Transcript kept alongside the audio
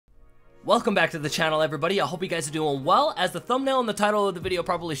Welcome back to the channel, everybody. I hope you guys are doing well. As the thumbnail and the title of the video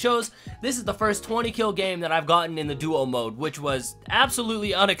probably shows, this is the first 20 kill game that I've gotten in the duo mode, which was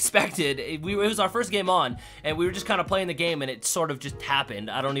absolutely unexpected. It was our first game on, and we were just kind of playing the game, and it sort of just happened.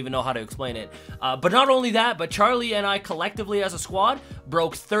 I don't even know how to explain it. But not only that, but Charlie and I collectively as a squad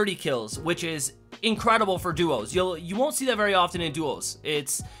broke 30 kills, which is incredible for duos. You won't see that very often in duos.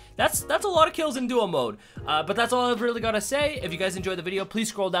 That's a lot of kills in duo mode. But that's all I've really got to say. If you guys enjoyed the video, please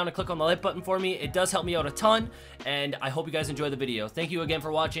scroll down and click on the like button for me. It does help me out a ton, and I hope you guys enjoy the video. Thank you again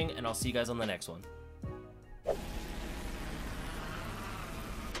for watching, and I'll see you guys on the next one.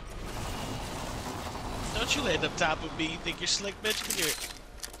 Don't you land up top of me. You think you're slick, bitch? Come here.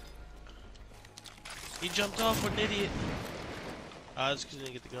 He jumped off. What an idiot. That's because he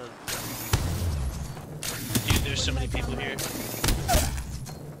didn't get the gun. Dude, there's so many people here.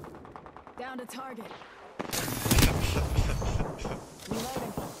 Down to target.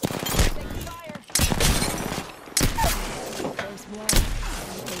 Reloading. Taking fire. First blood.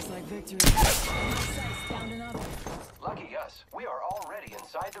 Tastes like victory. Sights down another. Lucky us. We are already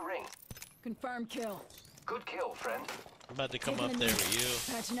inside the ring. Confirmed kill. Good kill, friend. I'm about to come up there with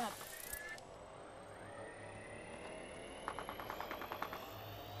you. Patching up.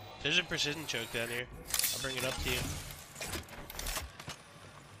 There's a precision choke down here. I'll bring it up to you.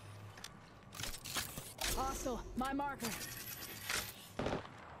 Hostile. My marker.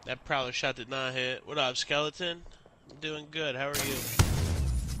 That prowler shot did not hit. What up, skeleton? I'm doing good. How are you?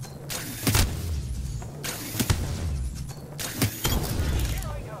 Here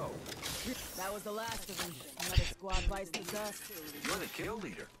I go. That was the last of them. Another squad bites the dust. You're the kill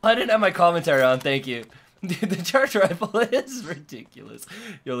leader. I didn't have my commentary on, thank you. Dude, the charge rifle is ridiculous.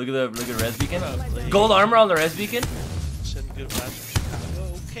 Yo, look at the res beacon. Gold armor on the res beacon. Send good vibes from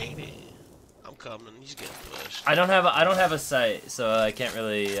Chicago. Okay, then. I'm coming. He's getting pushed. I don't have a sight, so I can't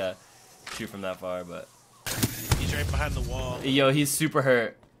really shoot from that far. But He's right behind the wall. yo, he's super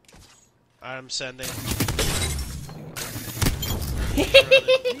hurt. I'm sending.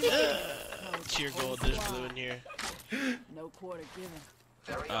 Cheer gold. There's blue in here. No quarter given.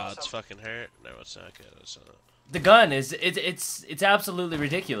 Very Oh, awesome. it's fucking hurt. No, it's not good. It's not. The gun is it's absolutely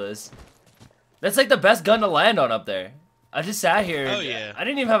ridiculous. That's like the best gun to land on up there. I just sat here. Oh, yeah. I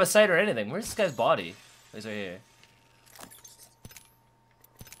didn't even have a sight or anything. Where's this guy's body? He's right here.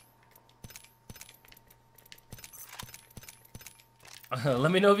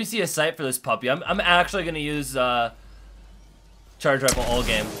 Let me know if you see a sight for this puppy. I'm actually gonna use charge rifle all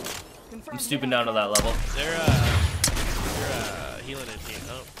game. I'm stooping down to that level. They're healing in here.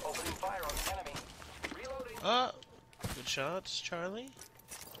 Oh. Opening fire on the enemy. Reloading. Good shots, Charlie.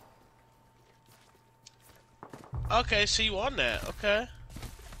 Okay, so you won that. Okay.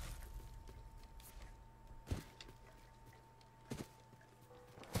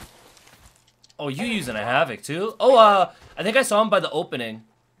 Oh, you using a Havoc too? Oh, I think I saw him by the opening.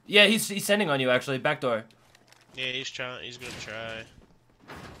 Yeah, he's sending on you actually. Back door. Yeah, he's trying. He's gonna try.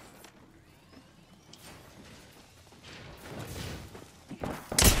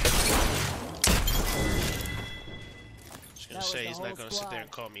 Just gonna say he's not gonna sit there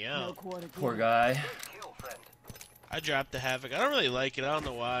and call me No out. quarter given. Poor guy. Kill, friend. I dropped the Havoc. I don't really like it. I don't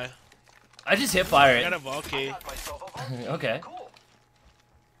know why. I just hit fire I got it. a Valky. Got myself a vault. Okay. Cool.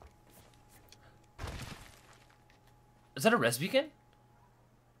 Is that a res beacon?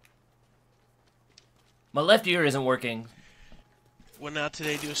 My left ear isn't working. Went out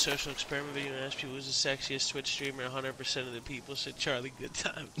today to do a social experiment video and asked people who's the sexiest Twitch streamer. 100% of the people said Charlie. Good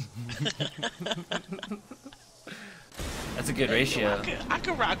time. That's a good ratio. I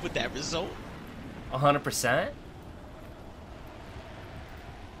could rock with that result. 100%?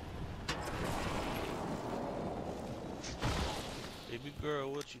 Baby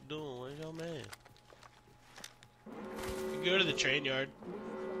girl, what you doing? Where's your man? You go to the train yard.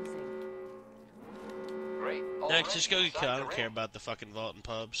 Great. Next, just go Already get killed. I inside don't the care ring. about the fucking vault and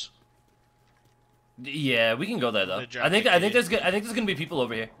pubs. Yeah, we can go there though. They dropped I think the key. there's gonna be people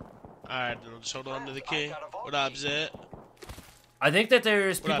over here. Alright, then just hold on to the key. What up, Zit? I think that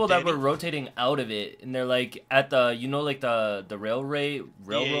there's What up, people that were Danny? rotating out of it, and they're like at the like the railroad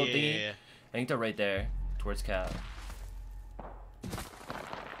Yeah. thingy. I think they're right there towards Cap.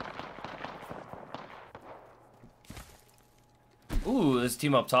 Ooh, there's a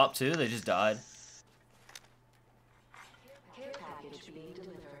team up top too. They just died. Care package being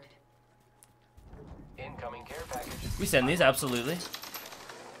delivered. Incoming care package. We send these absolutely.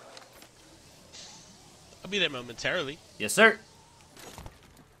 I'll be there momentarily. Yes, sir.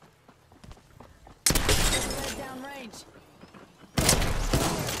 Red down range.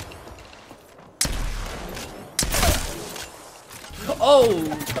 Oh!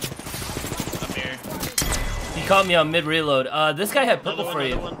 caught me on mid reload. This guy had purple for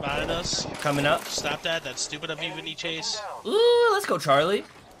you. Another one behind us. Coming up. Stop that. That's stupid uneven chase. Ooh, let's go, Charlie.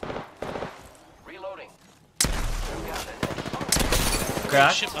 Reloading.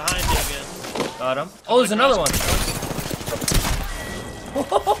 Crack. Shit behind you again. Got him. Oh, there's another one.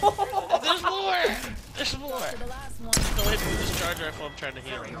 There's more. There's more. The last one. Don't hit me with this charge rifle. I'm trying to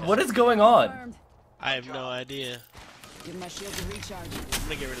heal. What is going on? Confirmed. I have no idea. Give my shield a recharge. I'm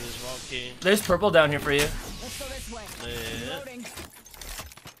gonna get rid of this vault key. There's purple down here for you. Let's go this way. Yeah. Loading.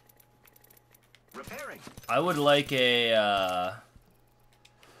 Repairing. I would like a,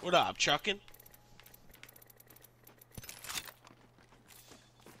 What up, chucking?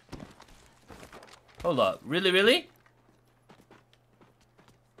 Hold up. Really, really?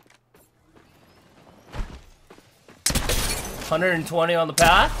 $120 on the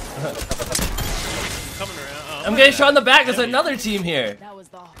path. Coming around. Oh, I'm getting shot in the back. There's another team here. That was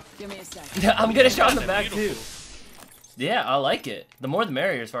the. Give me a sec. I'm getting shot in the back too. Beautiful. Yeah, I like it. The more the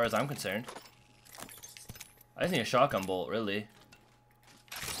merrier as far as I'm concerned. I just need a shotgun bolt, really.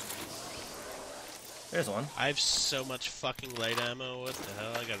 There's one. I have so much fucking light ammo. What the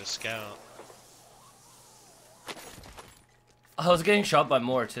hell? I got a scout. I was getting shot by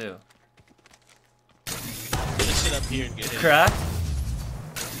more too. Let's sit up here and get hit. Crack.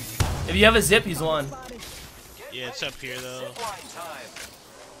 If you have a zip, he's one. Yeah, it's up here though. Zipline time.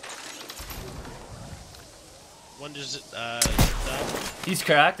 One just up. He's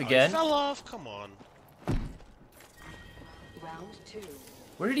cracked again. Fell off. Come on. Round 2.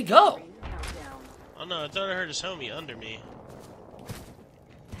 Where did he go? Ring countdown. Oh no, I thought I heard his homie under me.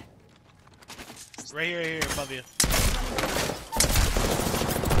 Right here, right here, above you.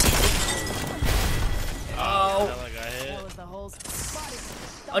 Oh, Hell, I got hit. That was the whole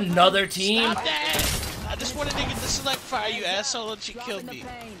spotted. another team. Stop that! I just wanted to get the select fire, you asshole, and she killed Dropping the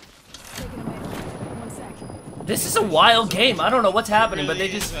me. pain. Taking a minute. 1 sec. This is a wild game. I don't know what's happening, but they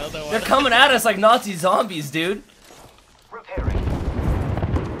Really just is. they're coming at us like Nazi zombies, dude. Repairing.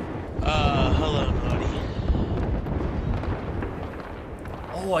 Hello, Naughty.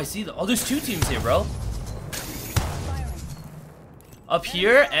 Oh, I see the. Oh, there's two teams here, bro. Firing. Up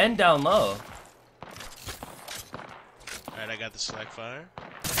here and down low. Alright, I got the select fire.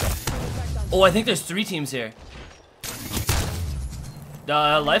 Oh, I think there's three teams here.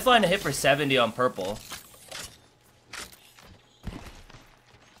 The lifeline hit for 70 on purple.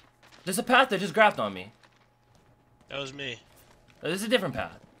 There's a path that just grabbed on me. That was me. There's a different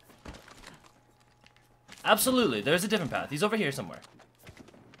path. Absolutely, there's a different path. He's over here somewhere.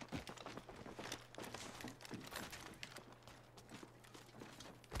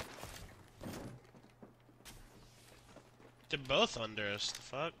 They're both under us. The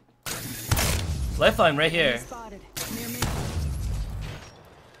fuck? Lifeline right here. Spotted. Near me.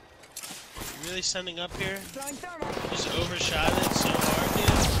 You really sending up here? Throwing thermal. Just overshot it so hard,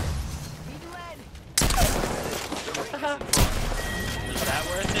 dude. Beating lead. Was that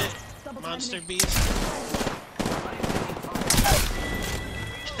worth it? Double Monster timing beast?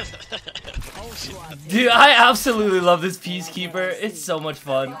 Whole squad. Dude, I absolutely love this Peacekeeper. It's so much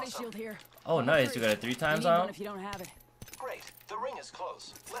fun. Body shield here. Oh, nice. You got it 3 You times need one on if you don't have it. Great. The ring is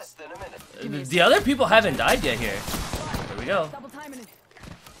close. Less than a minute. The other people haven't died yet here. There we go. Double timing it.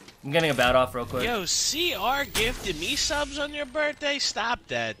 I'm getting a bat off real quick. Yo, CR gifted me subs on your birthday? Stop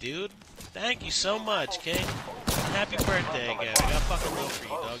that, dude. Thank you so much, King. Happy birthday again. I got fucking love for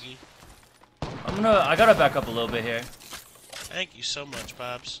you, doggy. I gotta back up a little bit here. Thank you so much,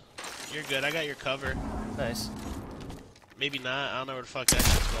 Pops. You're good. I got your cover. Nice. Maybe not. I don't know where the fuck that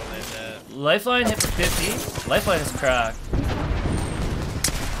shit's going like that. Lifeline hit for 50. Lifeline is cracked.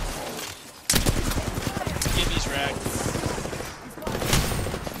 Gimmy's racked.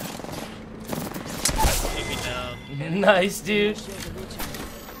 Take me down. Nice, dude. Shield to recharge.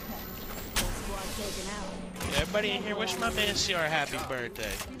 Whole squad taken out. Yeah, everybody in here, wish my man CR happy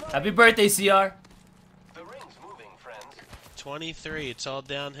birthday. Happy birthday, CR. The ring's moving, friends. 23. It's all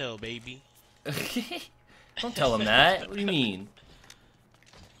downhill, baby. Don't tell him that. What do you mean?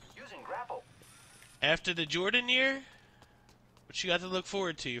 Using grapple. After the Jordan year, what you got to look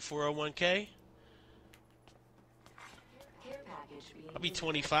forward to? Your 401k? Care package being I'll be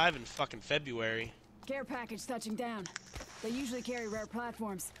 25 in fucking February. Care package touching down. They usually carry rare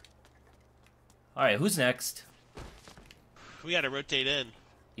platforms. Alright, who's next? We gotta rotate in.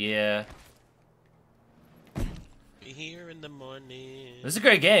 Yeah. Be here in the morning. This is a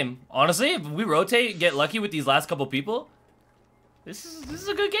great game. Honestly, if we rotate, get lucky with these last couple people, this is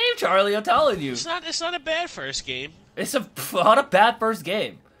a good game, Charlie. I'm telling you. It's not a bad first game. It's not a bad first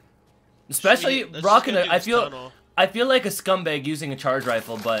game. Especially Let's rocking just it. go do this tunnel. I feel like a scumbag using a charge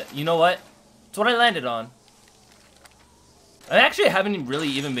rifle, but you know what? It's what I landed on. I actually haven't really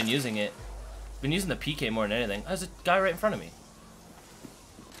even been using it. Been using the PK more than anything. There's a guy right in front of me.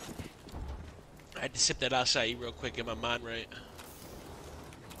 I had to sip that acai real quick, get my mind right.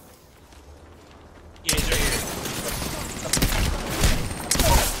 Yeah, he's right here.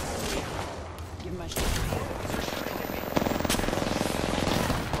 Give my shit.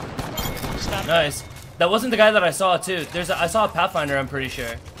 Stop. Nice. That wasn't the guy that I saw too. I saw a Pathfinder, I'm pretty sure.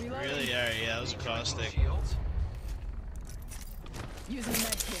 Really? Alright, yeah, that was a caustic. Using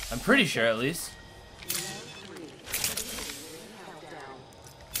med kit. I'm pretty sure at least.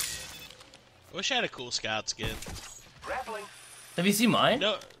 I wish I had a cool scout skin. Grappling. Have you seen mine?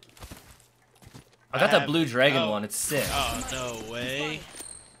 No. I got that have- blue dragon oh. one. It's sick. Oh, no way.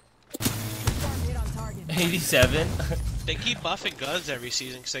 Hit on target. 87. They keep buffing guns every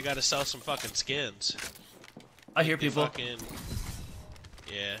season because they gotta sell some fucking skins. I hear They people. fucking...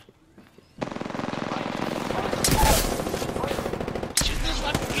 Yeah. Shoot this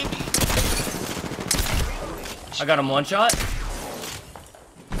fucking gimme. I got him one shot.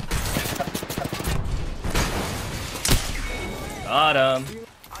 Got him.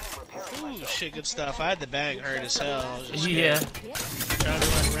 Ooh, shit, good stuff. I had the bang hurt as hell. I was just Yeah. trying to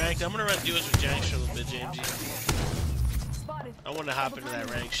run ranked. I'm gonna run DUOS with JanKz for a little bit, JMG. Spotted. I wanna hop into that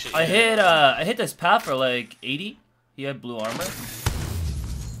rank shit. I hit this path for like 80. He had blue armor.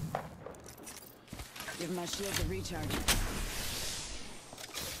 Give my shield a recharge.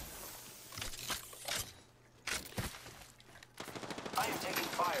 I am taking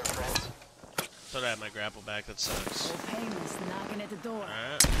fire, friends. Thought I had my grapple back, that sucks. Old painless knocking at the door.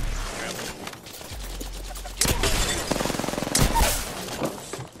 Alright, grapple.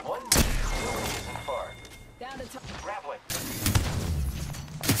 One minute isn't far. Down to top. Grappling.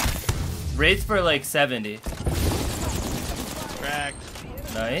 Rates for like 70. Cracked.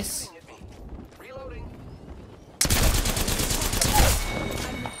 Nice. Hit me. Reloading.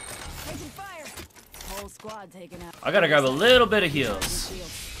 Taking fire. Whole squad taken out. I gotta grab a little bit of heals. Shield.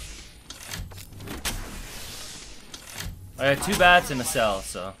 I got 2 bats and a cell,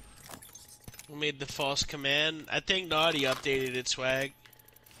 so. Who made the false command? I think Naughty updated its swag.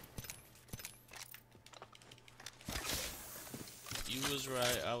 You was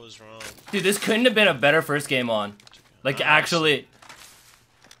right, I was wrong. Dude, this couldn't have been a better first game on. Like, Nice. actually.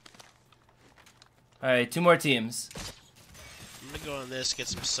 Alright, 2 more teams. I'm gonna go on this, get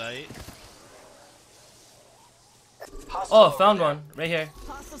some sight. Hostile Oh, over found there. one. Right here.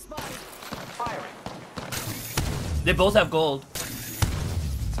 Hostile spotted. Firing. They both have gold.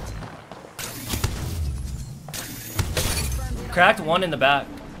 Cracked one in the back.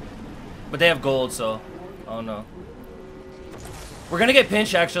 But they have gold, so. Oh no. We're gonna get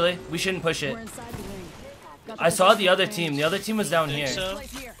pinched, actually. We shouldn't push it. We're inside the ring. Got I saw the other position team. The other team was down Think here. so?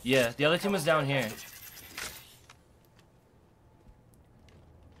 Place here. Yeah, the other team was down here. Firing.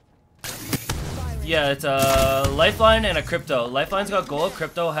 Yeah, it's a Lifeline and a Crypto. Lifeline's got gold,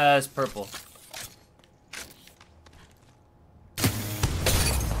 Crypto has purple.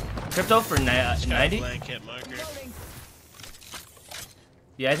 Crypto for Just got a 90? blank hit marker. Reloading.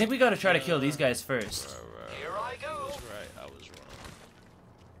 Yeah, I think we gotta try to kill these guys first. Here I I go. was right, I was wrong.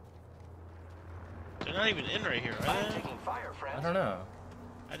 They're not even in right here, I'm right? taking fire, friends. I don't know.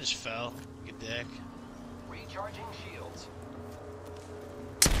 I just fell. Good dick. Recharging shields.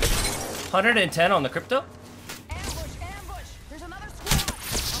 110 on the Crypto? Ambush, ambush. There's another squad.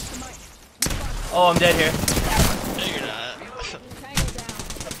 Off the mic. Oh, I'm dead here. No, you're not. Tango down.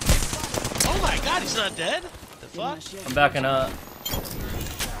 Oh my god, he's not dead? The Give my fuck? shield I'm a backing up.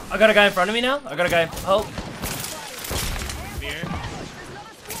 I got a guy in front of me now. I got a guy. Oh, Here.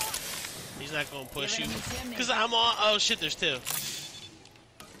 He's not gonna push you. Cause I'm on. Oh shit, there's 2.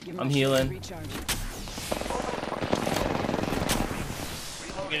 Give I'm my shield a healing. recharge.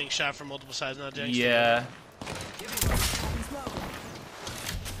 I'm getting shot from multiple sides now, JanKz. yeah.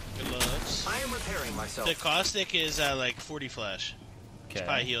 Good looks. I am repairing myself. The caustic is like 40 flash. It's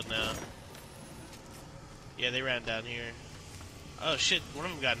probably Okay. healed now. Yeah, they ran down here. Oh shit, one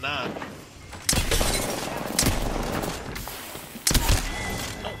of them got knocked.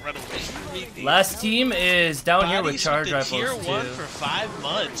 Don't run away from me. Last team is down here with Bodies charge the rifles tier 1 too. for 5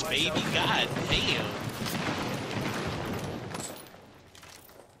 months, baby. God damn.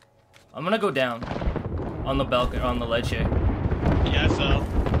 I'm gonna go down on the balcony, on the ledge here. Yeah, I fell.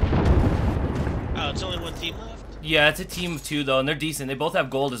 Oh, it's only 1 team left? Yeah, it's a team of 2 though, and they're decent. They both have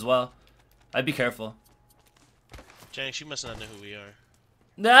gold as well. I'd be careful. JanKz, you must not know who we are.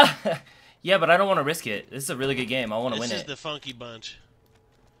 Nah. Yeah, but I don't want to risk it. This is a really good game. I want to This win is it. the funky bunch.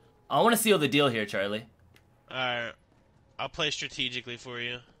 I want to seal the deal here, Charlie. Alright. I'll play strategically for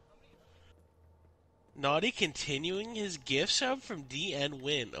you. Naughty continuing his gift sub from DN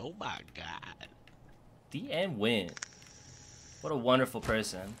Win. Oh my god. DN Win. What a wonderful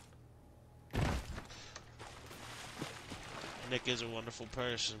person. Nick is a wonderful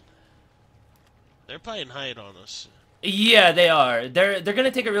person. They're playing hide on us. Yeah, they are. They're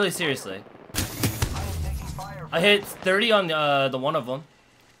gonna take it really seriously. I hit 30 on the one of them.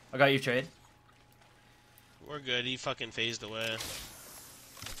 I got your trade. We're good. He fucking phased away.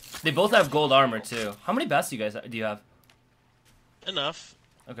 They both have gold armor too. How many bats do you have? Enough.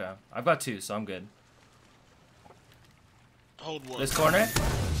 Okay, I've got 2, so I'm good. Hold one. This corner.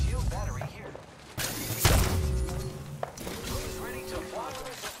 Shield battery here. Who's ready to water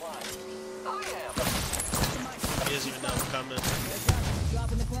the supply? I am. He doesn't even know I'm coming.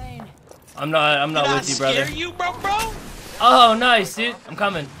 Dropping the plane. I'm not with you, brother. Scare you, bro? Oh, nice, dude. I'm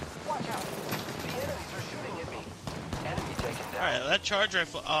coming. Watch out. The enemies are shooting at me. Enemy taken down. Alright, that charge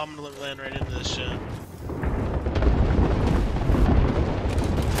rifle. Oh, I'm gonna land right into this shit.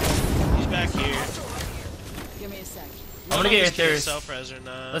 He's back here. Give me a sec. I'm gonna get your thirst. Self-res or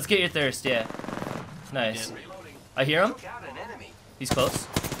not. Let's get your thirst, yeah. Nice. Yeah. I hear him. Took out an enemy. He's close.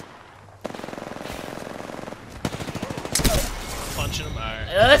 Punching him. Alright.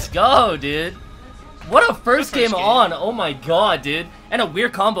 Let's go, dude. What a first game game. on. Oh my god, dude. And a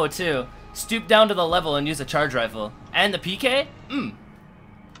weird combo, too. Stoop down to the level and use a charge rifle. And the PK?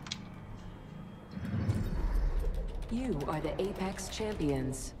 You are the Apex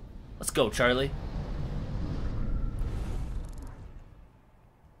champions. Let's go, Charlie.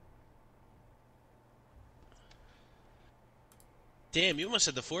 Damn, you almost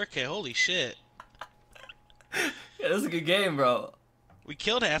had the 4K. Holy shit. Yeah, this is a good game, bro. We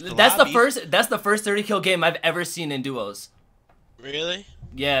killed half the That's lobby. that's the first 30 kill game I've ever seen in duos. Really?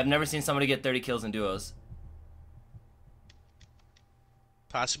 Yeah, I've never seen somebody get 30 kills in duos.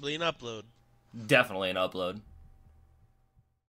 Possibly an upload. Definitely an upload.